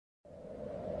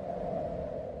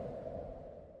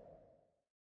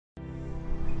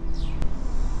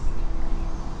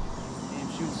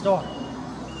store.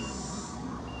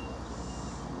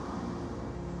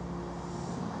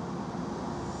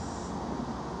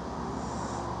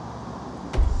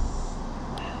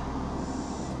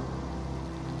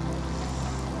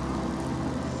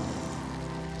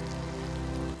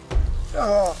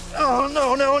 Oh,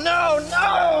 no, no, no,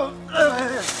 no!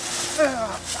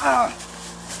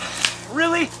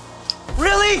 Really?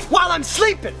 Really? While I'm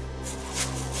sleeping?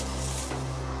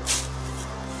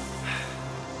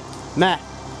 Matt,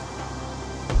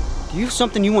 do you have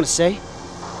something you want to say?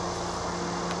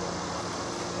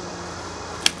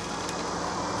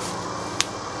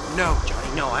 No,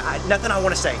 Johnny, no. Nothing I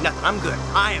want to say. Nothing. I'm good.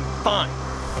 I am fine.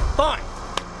 Fine.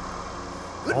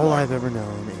 Good All morning. I've ever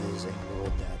known is a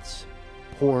world that's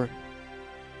poor,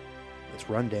 that's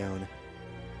run down,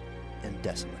 and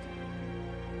desolate.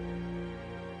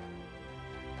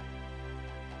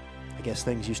 I guess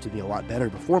things used to be a lot better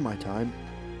before my time,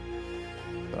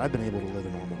 but I've been able to live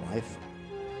a normal life.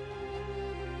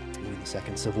 Even the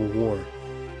Second Civil War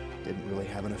didn't really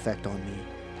have an effect on me.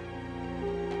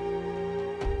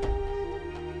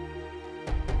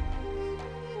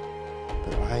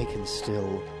 But I can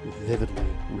still vividly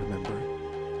remember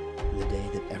the day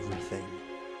that everything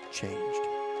changed.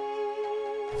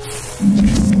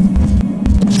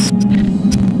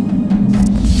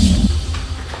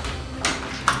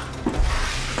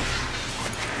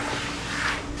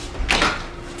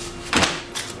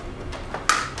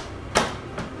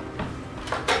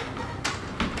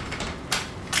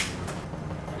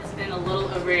 It's been a little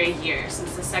over a year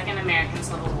since the Second American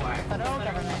Civil War. The federal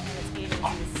government and its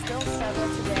agencies still struggle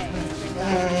today to bring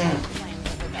back claims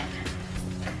of rebellion.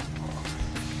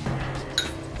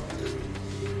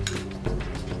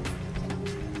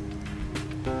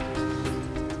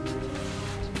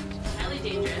 Highly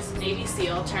dangerous Navy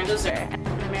SEAL turned deserter.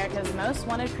 America's most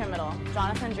wanted criminal,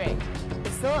 Jonathan Drake,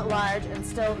 is still at large and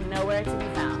still nowhere to be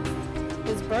found.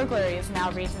 His burglaries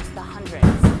now reach into the hundreds.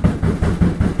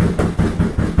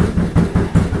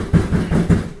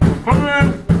 Come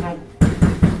in.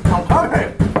 I'm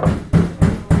coming.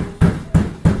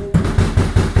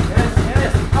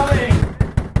 Yes, coming.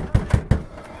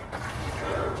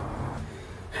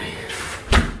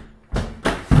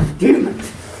 Damn it.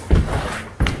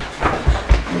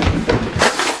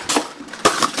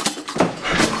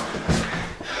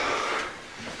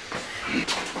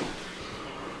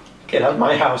 Get out of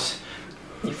my house,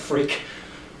 you freak.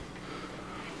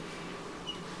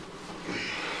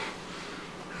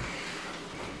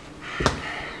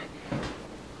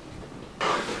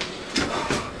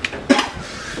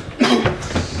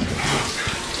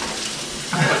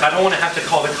 I don't want to have to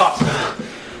call the cops.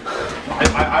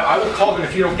 I will call them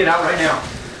if you don't get out right now.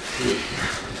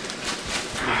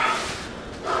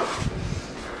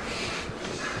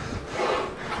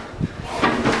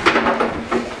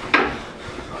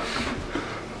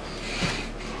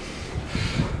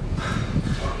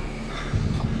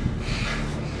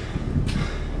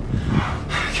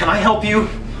 Can I help you?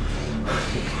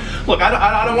 Look,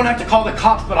 I don't want to have to call the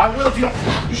cops, but I will if you don't.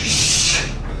 Shh.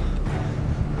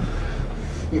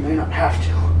 You may not have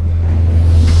to.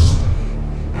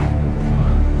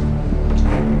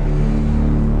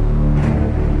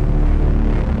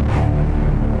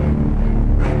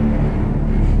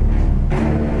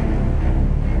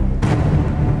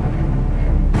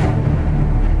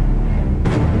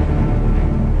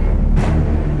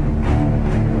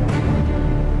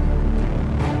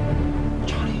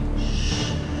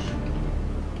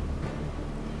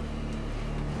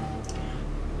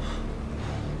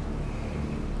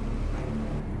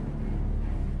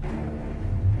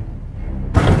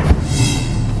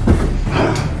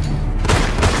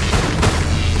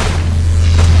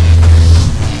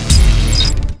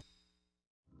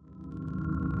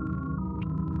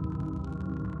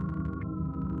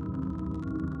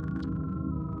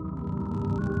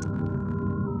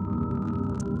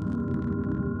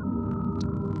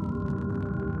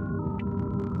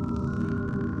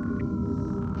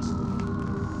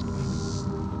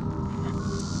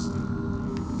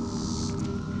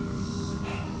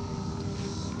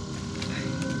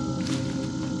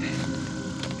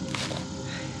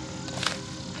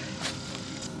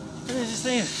 This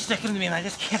thing is sticking to me and I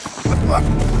just can't.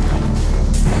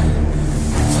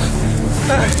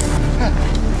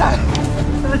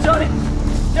 Johnny!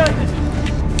 Johnny!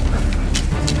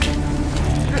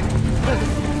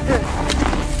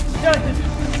 Johnny!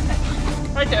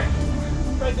 Right there.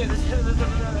 Right there.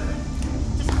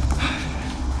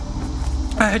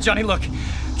 Johnny, look.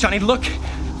 Johnny, look.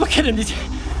 Look at him.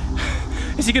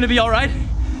 Is he gonna be all right?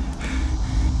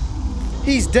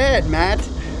 He's dead, Matt.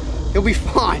 He'll be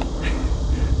fine.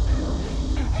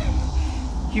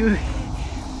 You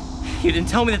didn't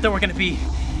tell me that there were gonna be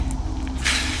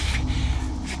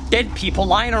dead people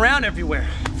lying around everywhere.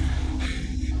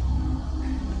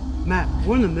 Matt,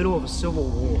 we're in the middle of a civil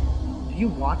war. Do you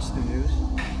watch the news?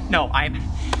 No, I'm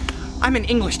an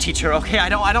English teacher, okay? I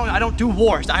don't do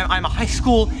wars. I'm a high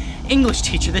school English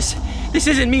teacher. This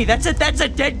isn't me. That's a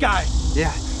dead guy.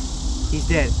 Yeah, he's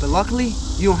dead. But luckily,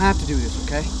 you don't have to do this,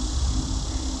 okay?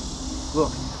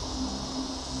 Look,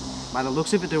 by the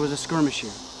looks of it, there was a skirmish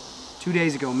here. 2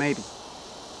 days ago, maybe.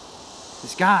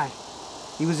 This guy,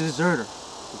 he was a deserter,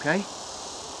 okay?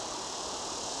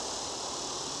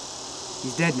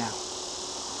 He's dead now.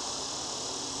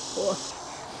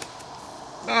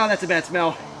 Oh, that's a bad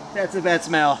smell. That's a bad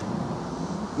smell.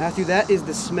 Matthew, that is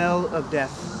the smell of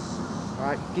death. All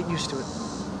right, get used to it.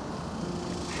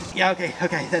 Yeah, okay. Can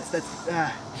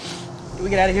we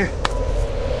get out of here?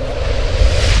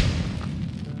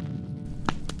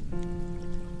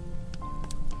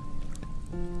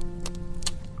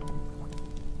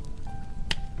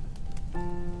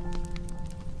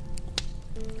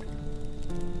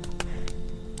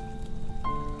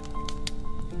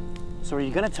 So are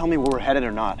you gonna tell me where we're headed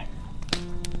or not?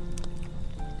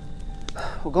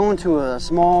 We're going to a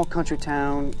small country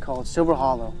town called Silver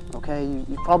Hollow, okay?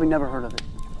 You've probably never heard of it.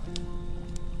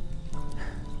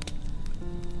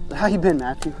 How you been,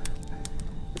 Matthew?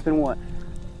 It's been what?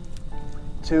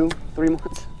 2, 3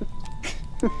 months?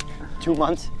 2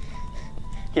 months?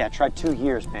 Yeah, try 2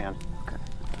 years, man. Okay.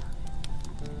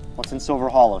 What's in Silver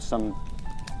Hollow? Some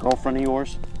girlfriend of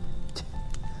yours?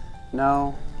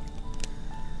 No.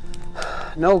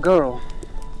 No girl.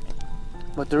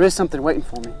 But there is something waiting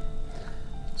for me.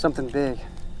 Something big.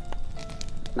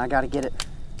 And I gotta get it.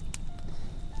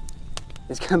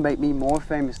 It's gonna make me more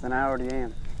famous than I already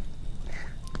am.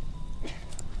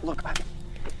 Look,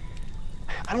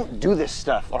 I don't do this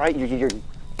stuff, all right? You're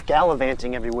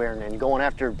gallivanting everywhere and going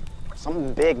after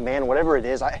something big, man, whatever it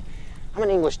is. I'm an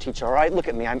English teacher, all right? Look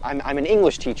at me, I'm an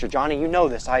English teacher, Johnny, you know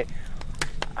this. I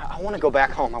want to go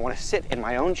back home. I want to sit in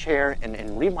my own chair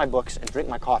and read my books and drink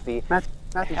my coffee.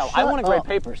 Matthew, hell, shut I want to grade up.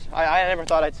 papers. I never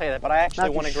thought I'd say that, but I actually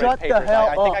Matthew, want to shut grade the papers. hell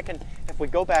I think up. I can, if we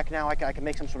go back now, I can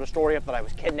make some sort of story up that I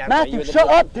was kidnapped by you. Matthew, shut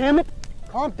up, damn it!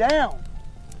 Calm down.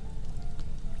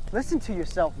 Listen to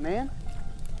yourself, man.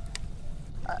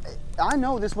 I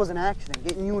know this was an accident.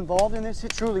 Getting you involved in this,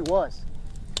 it truly was.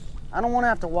 I don't want to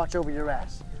have to watch over your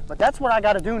ass. But that's what I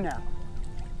got to do now.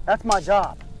 That's my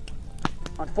job.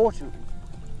 Unfortunately.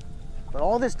 But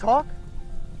all this talk,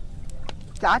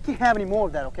 I can't have any more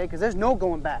of that, okay? Because there's no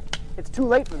going back. It's too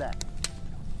late for that.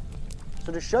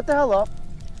 So just shut the hell up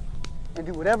and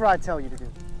do whatever I tell you to do.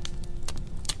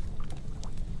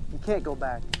 You can't go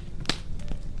back.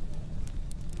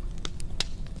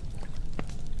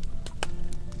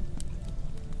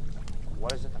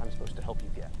 What is it that I'm supposed to help you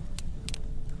get?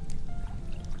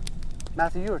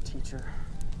 Matthew, you're a teacher.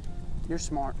 You're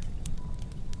smart.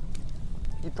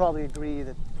 You'd probably agree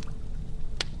that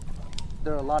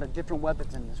there are a lot of different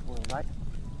weapons in this world, right?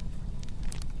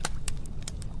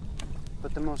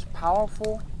 But the most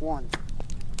powerful one,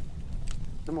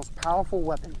 the most powerful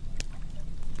weapon,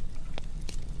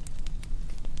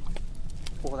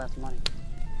 well, that's money.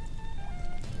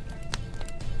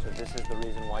 So this is the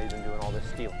reason why you've been doing all this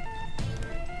stealing.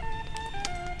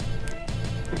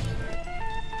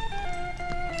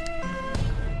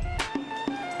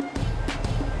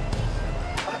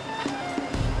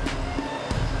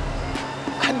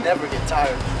 I never get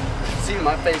tired of seeing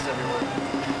my face everywhere.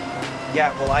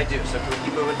 Yeah, well, I do, so can we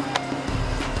keep moving?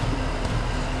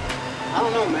 I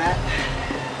don't know, Matt.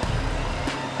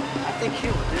 I think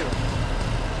you would do.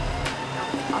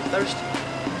 I'm thirsty.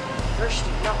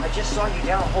 Thirsty? No, I just saw you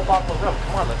down a whole bottle of rum.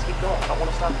 Come on, let's keep going. I don't want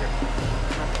to stop here.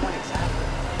 My point exactly.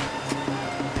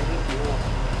 Maybe you'll...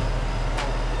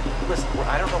 Listen,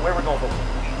 I don't know where we're going, but we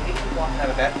need to walk. I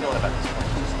have a bad feeling about this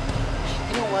place.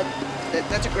 You know what?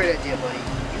 That's a great idea, buddy.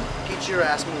 You get your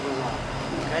ass moving along,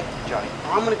 okay? Johnny,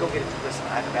 I'm gonna go get it. Listen,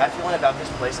 I have a bad feeling about this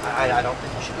place. I don't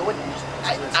think you should go in there.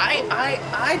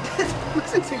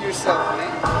 Listen to yourself,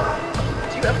 man.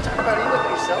 Do you ever talk about anything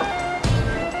but yourself?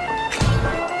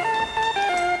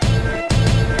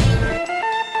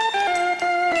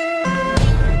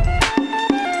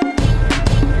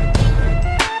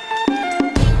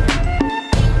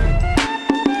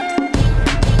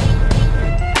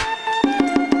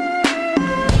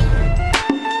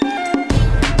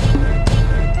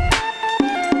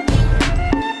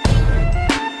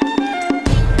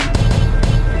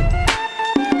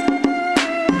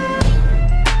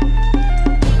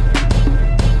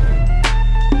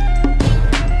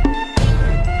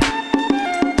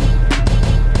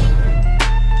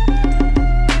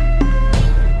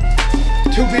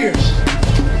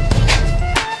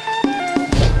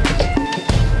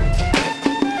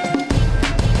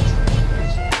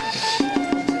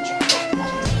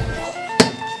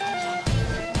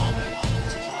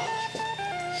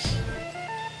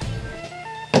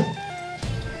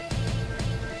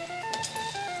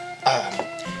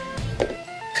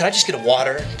 Could I just get a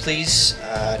water, please?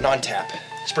 Non-tap.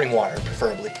 Spring water,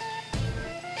 preferably.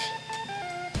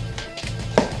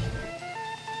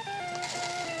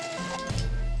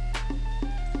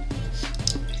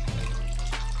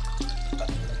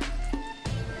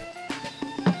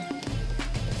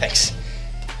 Thanks.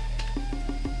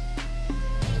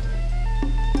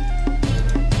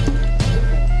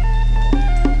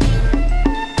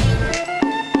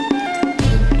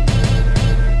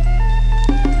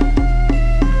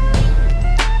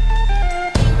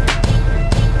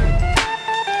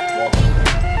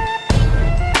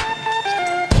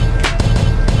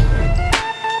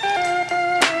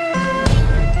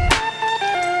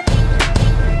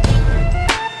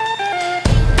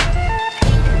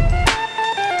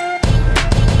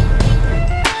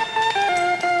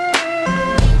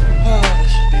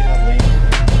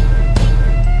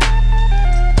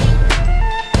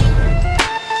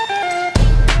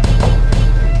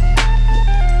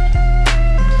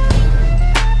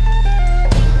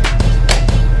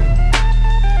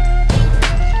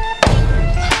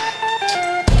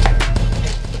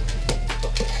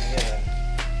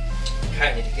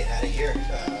 I need to get out of here.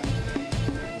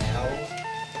 Now,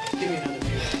 give me another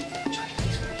beer. Johnny,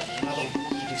 please. You know,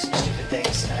 you do some stupid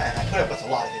things, and I put up with a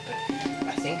lot of it, but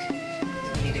I think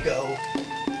that we need to go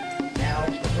now,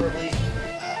 preferably.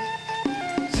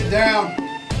 Sit down.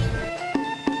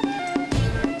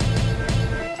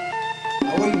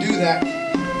 I wouldn't do that.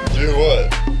 Do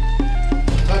what?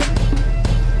 Touch me.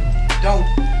 Don't.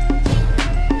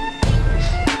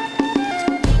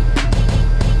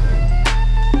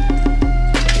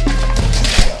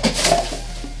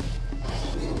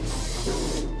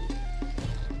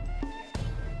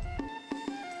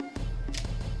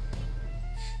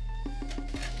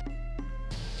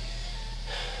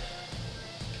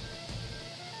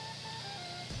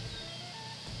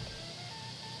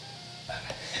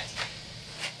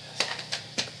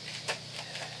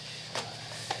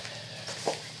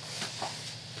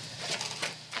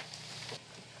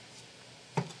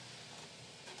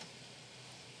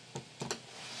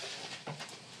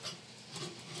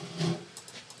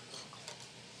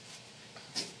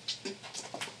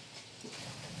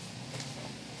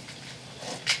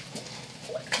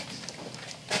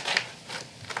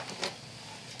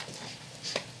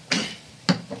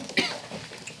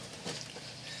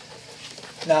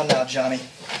 Now, Johnny.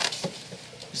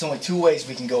 There's only two ways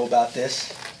we can go about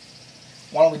this.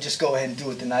 Why don't we just go ahead and do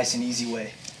it the nice and easy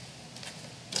way?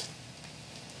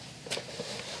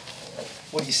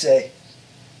 What do you say?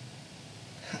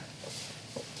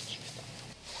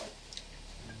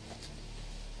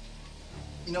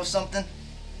 You know something?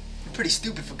 You're pretty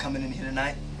stupid for coming in here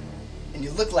tonight. And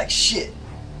you look like shit.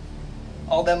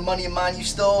 All that money of mine you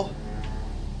stole,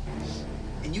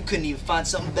 and you couldn't even find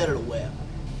something better to wear.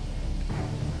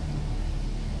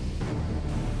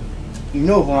 You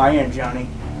know who I am, Johnny.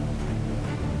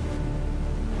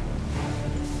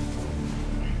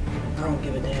 I don't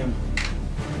give a damn.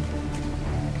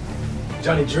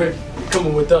 Johnny Drake, you're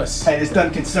coming with us. Hey, this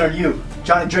doesn't concern you.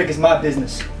 Johnny Drake is my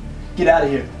business. Get out of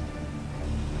here.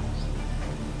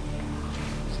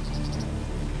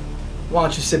 Why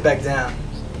don't you sit back down?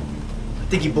 I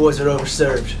think you boys are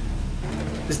overserved.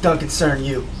 This doesn't concern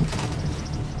you.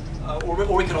 Or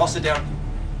we could all sit down.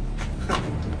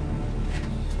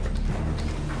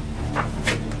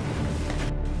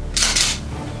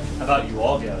 How about you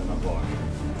all get out of my bar?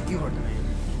 You heard the man.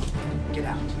 Get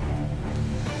out.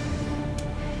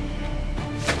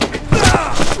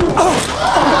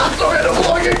 Sorry, I don't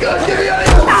belong in gun. Get me out of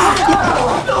here!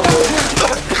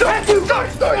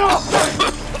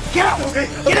 Get out! Okay?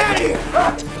 Get out of here!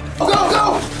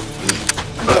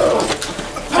 Go!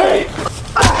 Hey!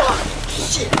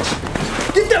 Shit!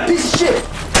 Get that piece of shit!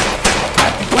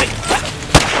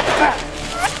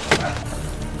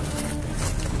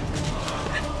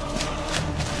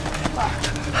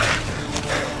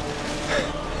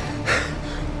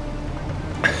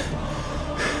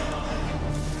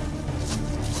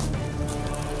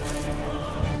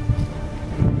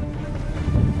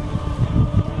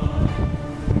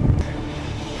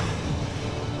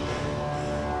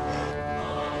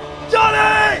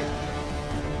 Johnny!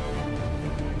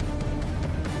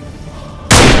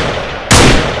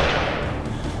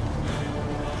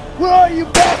 Where are you,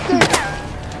 bastard?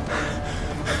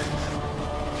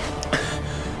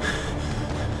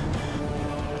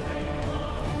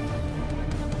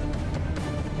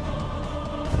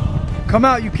 Come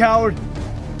out, you coward.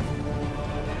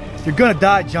 You're gonna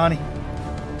die, Johnny.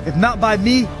 If not by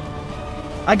me,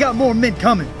 I got more men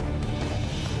coming.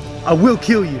 I will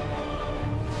kill you.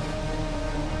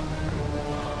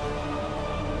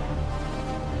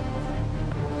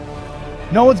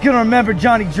 No one's gonna remember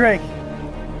Johnny Drake.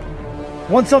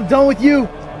 Once I'm done with you,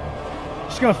 you're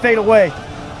just gonna fade away.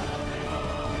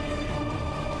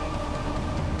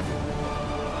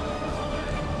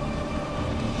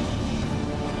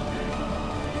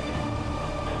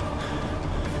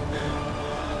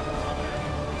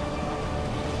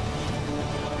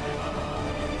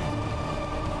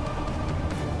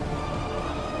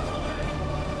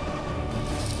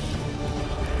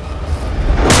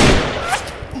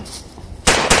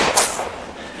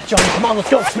 Johnny, come on, let's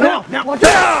go. Now! Watch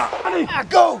out!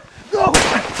 Go! Go!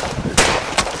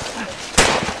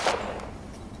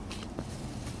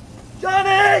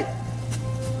 Johnny!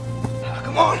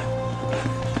 Come on!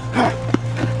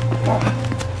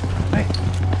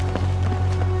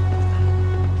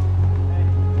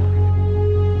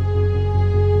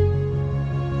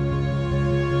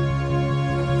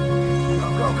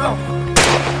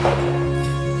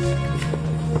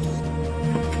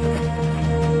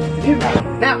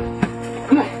 Now,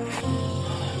 come on.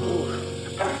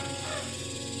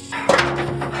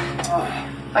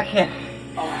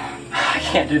 I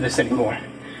can't do this anymore.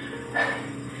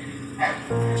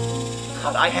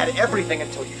 God, I had everything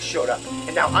until you showed up,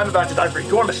 and now I'm about to die for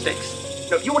your mistakes.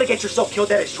 No, if you want to get yourself killed,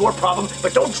 that is your problem,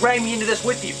 but don't drag me into this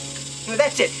with you. No,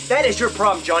 that's it. That is your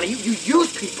problem, Johnny. You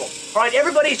use people. All right,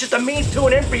 everybody is just a means to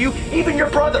an end for you, even your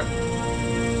brother.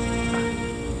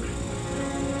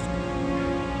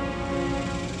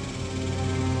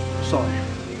 Sorry,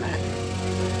 Matt.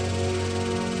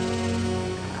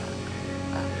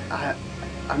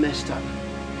 I messed up.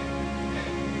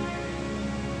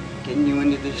 Getting you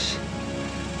into this,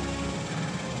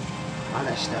 I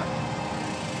messed up.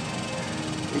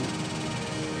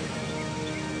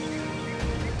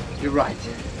 You're right.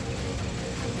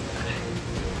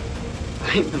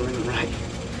 I ain't been living right.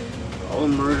 All the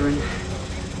murdering,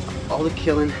 all the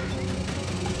killing.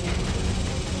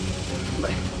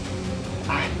 But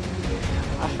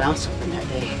I found something that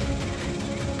day.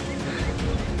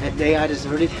 That day I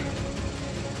deserted,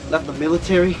 left the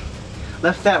military,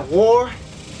 left that war.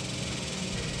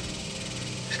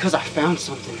 It's because I found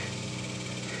something.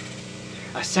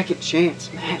 A second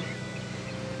chance, man.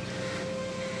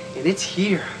 And it's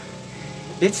here.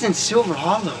 It's in Silver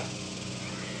Hollow.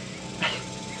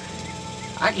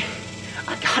 I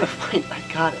gotta find it. I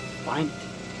gotta find it.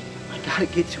 I gotta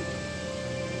get to it.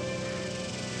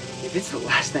 If it's the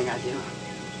last thing I do.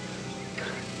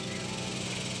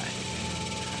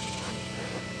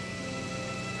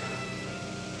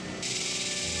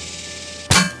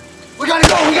 We gotta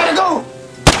go! We gotta go!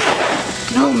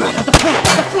 No, man, at the front!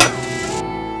 At the front!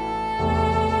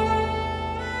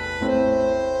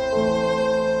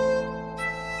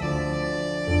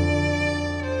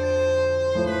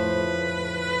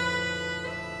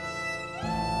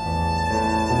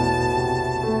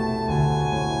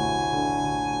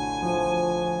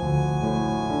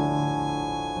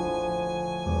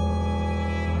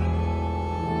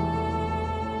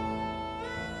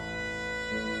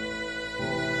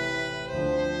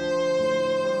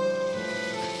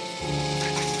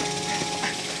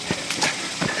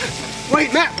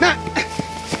 Wait, Matt!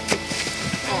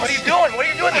 What are you doing? What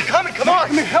are you doing? They're coming. Come on.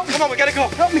 Come here, help me. Come on, we gotta go.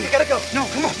 Help me. We gotta go. No,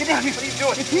 come on, get down here. What are you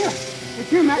doing? It's here. It's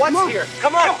here, Matt. What's come on. here?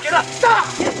 Come on, get up. Stop!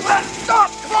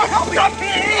 Stop! Come on, help me. Stop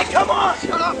being an idiot. Come on.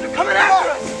 Shut up. They're coming after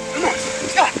us. Come on.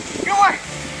 Stop. Get away.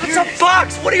 It's a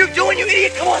box. What are you doing, you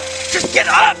idiot? Come on. Just get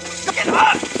up. Get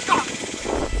up. Stop.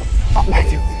 Oh,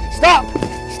 Matthew. Stop.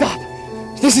 Stop.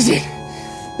 This is it.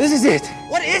 This is it.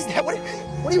 What is that? What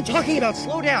are you talking about?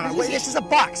 Slow down. This is a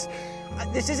box.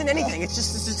 This isn't anything. It's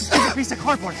just a piece of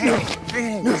cardboard.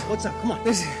 Hey, what's up? Come on.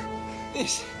 This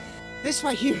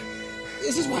right here.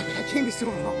 This is why I came to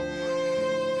Silver Hollow.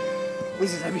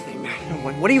 This is everything, Matt.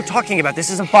 What are you talking about? This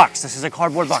is a box. This is a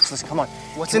cardboard box. Let's come on.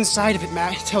 What's inside of it,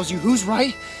 Matt, it tells you who's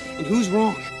right and who's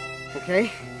wrong.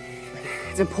 Okay?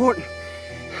 It's important.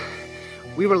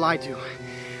 We were lied to.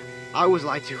 I was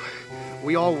lied to.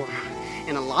 We all were.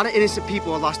 And a lot of innocent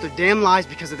people have lost their damn lives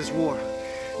because of this war.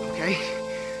 Okay?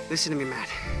 Listen to me, Matt.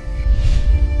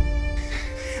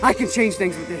 I can change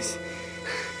things with this.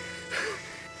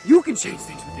 You can change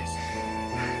things with this.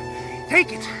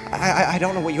 Take it. I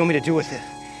don't know what you want me to do with it.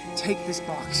 Take this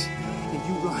box and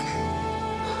you run.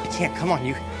 I can't. Come on,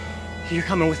 you're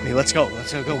coming with me. Let's go.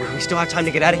 Let's go. We still have time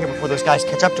to get out of here before those guys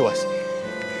catch up to us.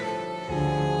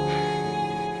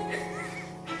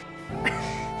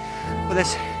 Well,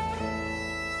 this.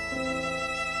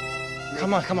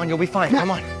 Come on. You'll be fine.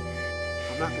 Come on.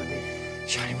 I'm not gonna be.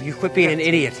 Johnny, will you quit being an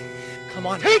idiot? Come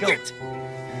on, Take let's it!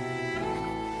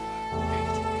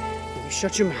 And you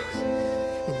shut your mouth.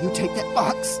 And you take that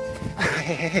box.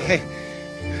 Hey.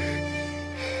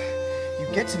 You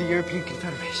get to the European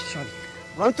Confederation. Shut up.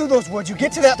 Run through those woods. You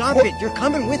get to that. Stop it. You're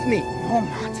coming with me. No, I'm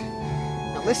not.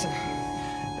 Now listen.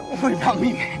 Don't worry about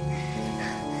me, man.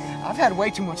 I've had way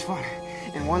too much fun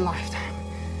in one lifetime.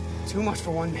 Too much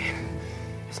for one man.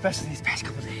 Especially these past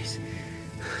couple days.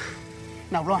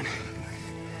 Now run.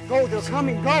 Go, they're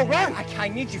coming. Go, run. I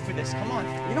need you for this. Come on.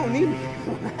 You don't need me.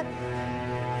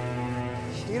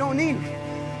 You don't need me.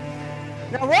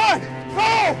 Now run.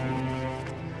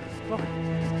 Go. Go.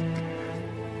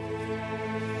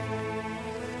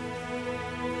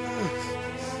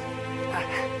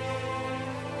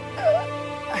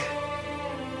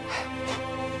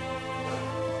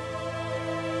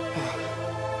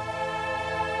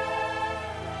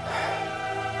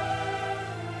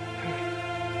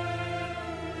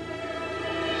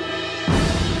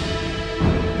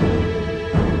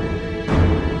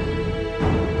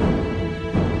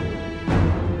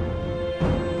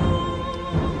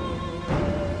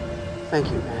 Thank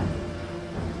you, man,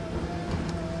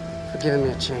 for giving me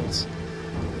a chance.